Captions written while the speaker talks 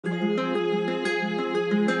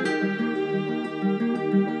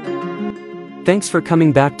Thanks for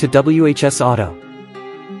coming back to WHS Auto.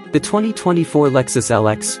 The 2024 Lexus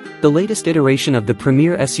LX, the latest iteration of the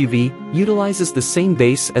premier SUV, utilizes the same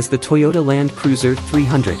base as the Toyota Land Cruiser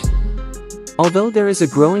 300. Although there is a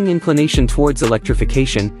growing inclination towards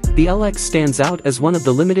electrification, the LX stands out as one of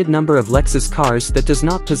the limited number of Lexus cars that does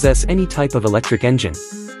not possess any type of electric engine.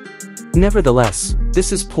 Nevertheless,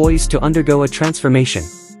 this is poised to undergo a transformation.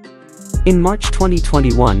 In March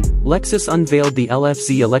 2021, Lexus unveiled the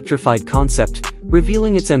LF-Z Electrified concept,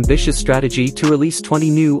 revealing its ambitious strategy to release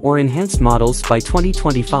 20 new or enhanced models by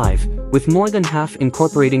 2025, with more than half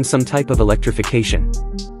incorporating some type of electrification.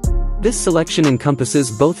 This selection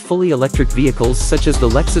encompasses both fully electric vehicles such as the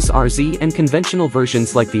Lexus RZ and conventional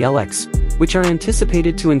versions like the LX, which are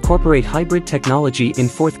anticipated to incorporate hybrid technology in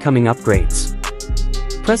forthcoming upgrades.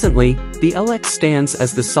 Presently, the LX stands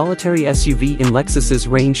as the solitary SUV in Lexus's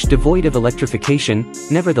range devoid of electrification.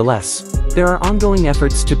 Nevertheless, there are ongoing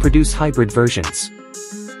efforts to produce hybrid versions.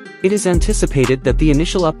 It is anticipated that the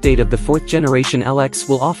initial update of the 4th generation LX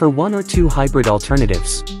will offer one or two hybrid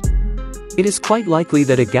alternatives. It is quite likely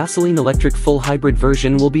that a gasoline-electric full hybrid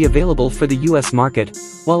version will be available for the US market,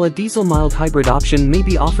 while a diesel mild hybrid option may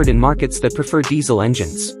be offered in markets that prefer diesel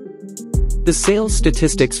engines. The sales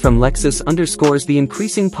statistics from Lexus underscores the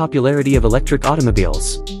increasing popularity of electric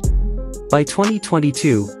automobiles. By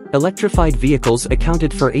 2022, electrified vehicles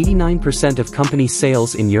accounted for 89% of company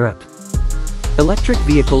sales in Europe. Electric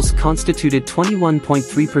vehicles constituted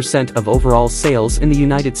 21.3% of overall sales in the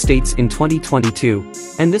United States in 2022,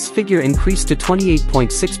 and this figure increased to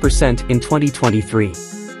 28.6% in 2023.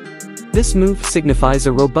 This move signifies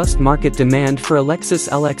a robust market demand for a Lexus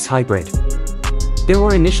LX hybrid. There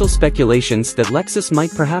were initial speculations that Lexus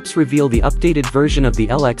might perhaps reveal the updated version of the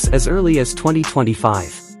LX as early as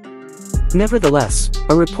 2025. Nevertheless,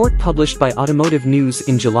 a report published by Automotive News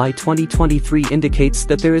in July 2023 indicates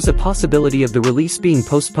that there is a possibility of the release being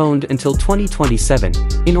postponed until 2027,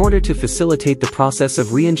 in order to facilitate the process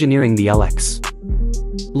of re-engineering the LX.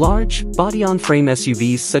 Large, body-on-frame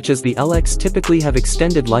SUVs such as the LX typically have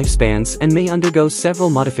extended lifespans and may undergo several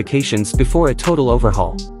modifications before a total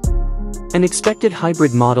overhaul. An expected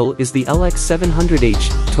hybrid model is the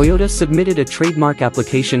LX700H. Toyota submitted a trademark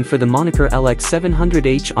application for the moniker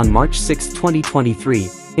LX700H on March 6, 2023,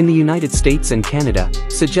 in the United States and Canada,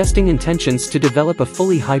 suggesting intentions to develop a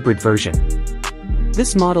fully hybrid version.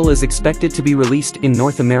 This model is expected to be released in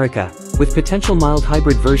North America, with potential mild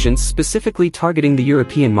hybrid versions specifically targeting the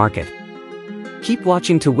European market. Keep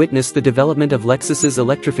watching to witness the development of Lexus's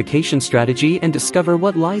electrification strategy and discover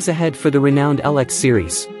what lies ahead for the renowned LX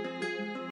series.